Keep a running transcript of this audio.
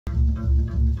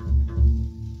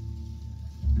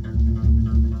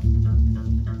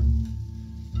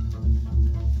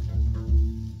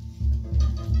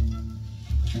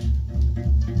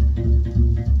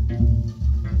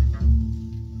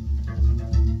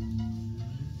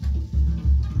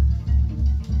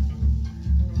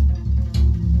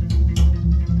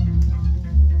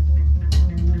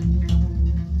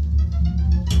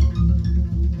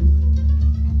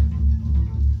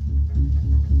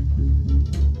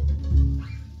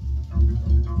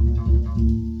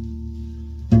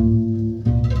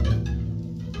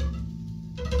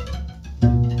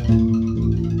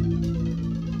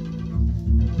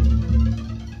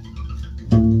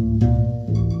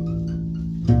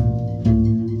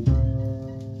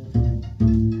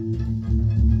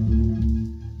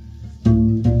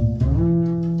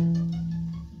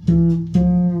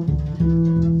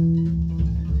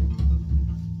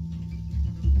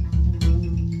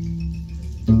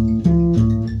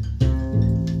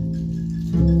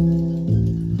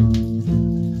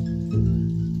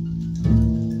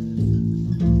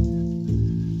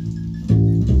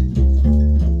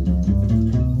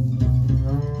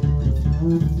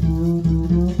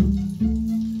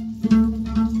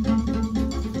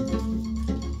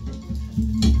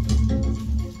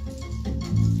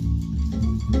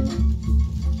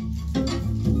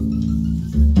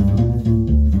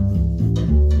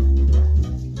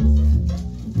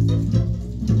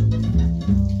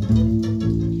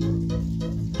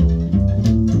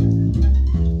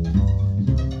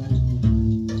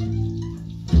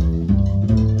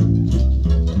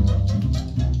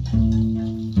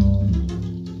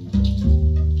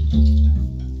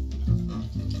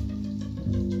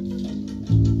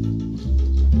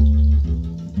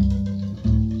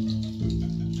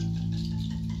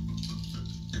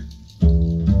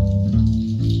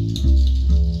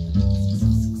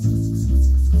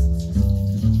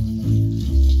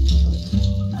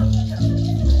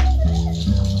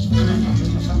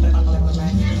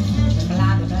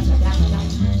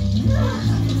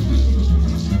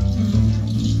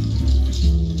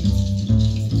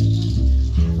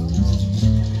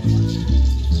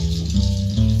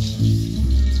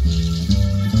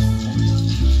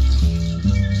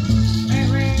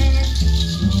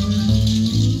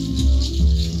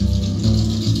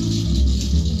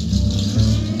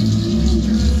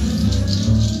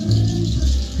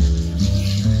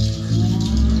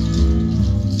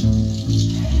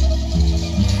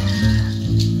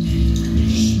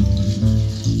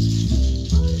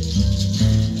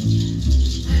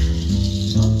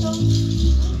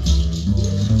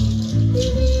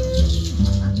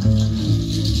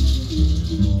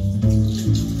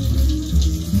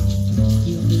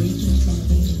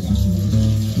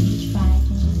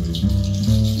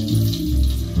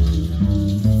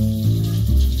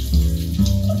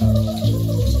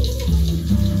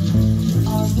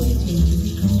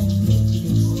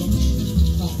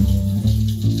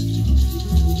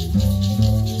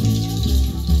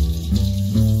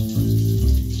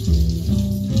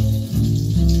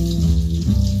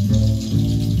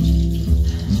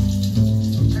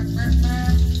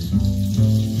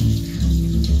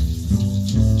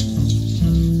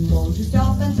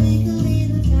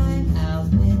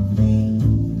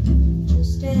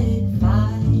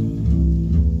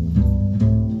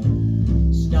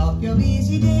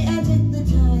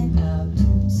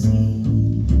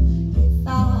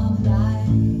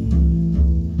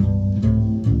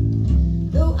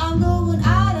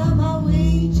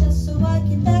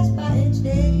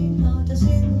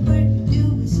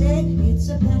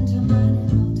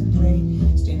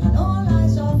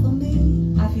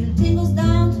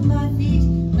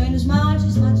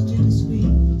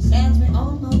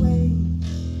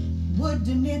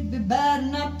it be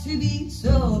bad not to be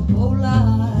so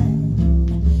polite?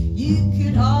 You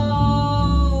could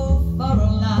offer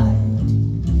a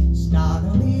light, start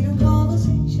a little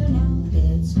conversation now,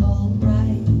 it's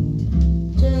alright.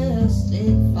 Just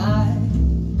take five,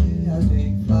 just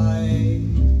take five.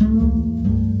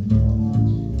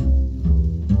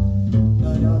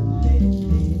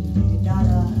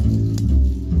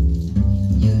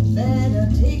 You'd better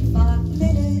take 5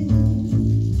 minutes.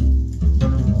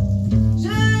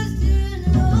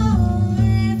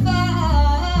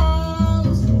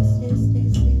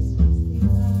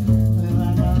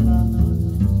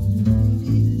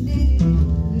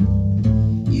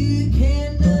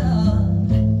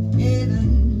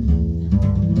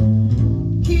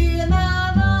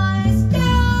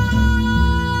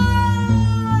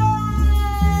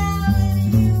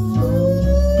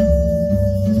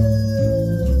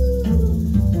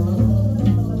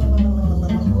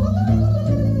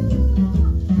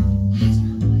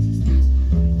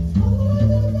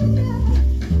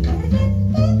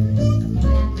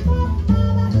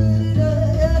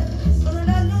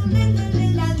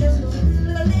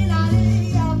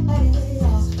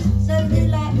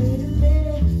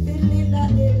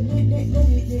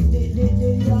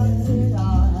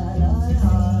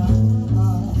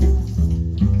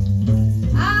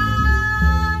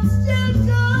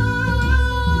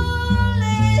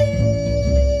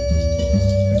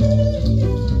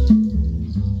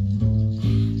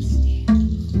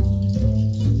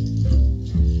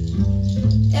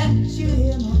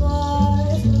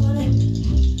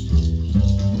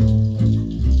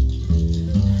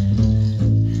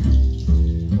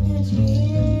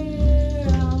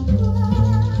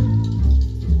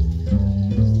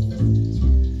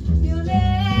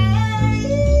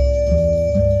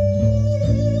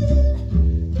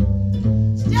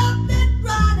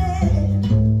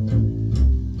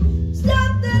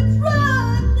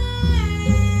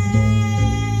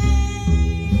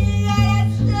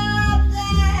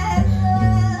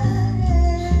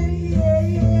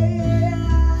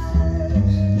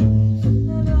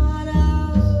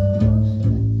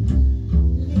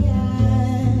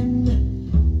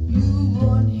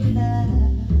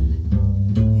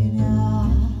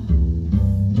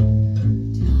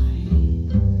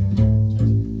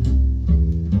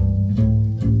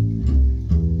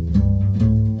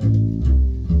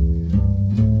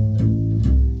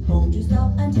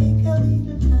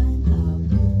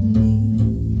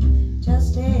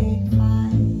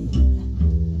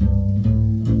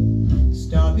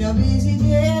 Your busy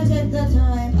day and take the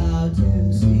time out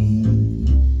to see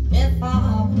if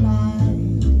I'm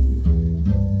alive.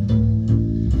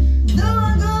 Though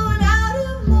I'm going out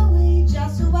of my way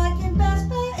just so I can pass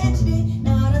by each day,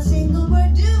 not a single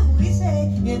word do we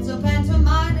say. It's a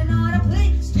pantomime and not a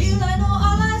play. Still I know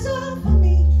all eyes are for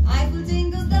me. I feel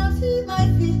tingles down to my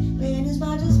feet when his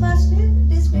smile just smashed to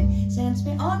display sends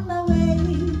me on my way.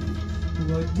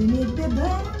 Wouldn't it be better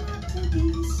not to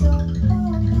be so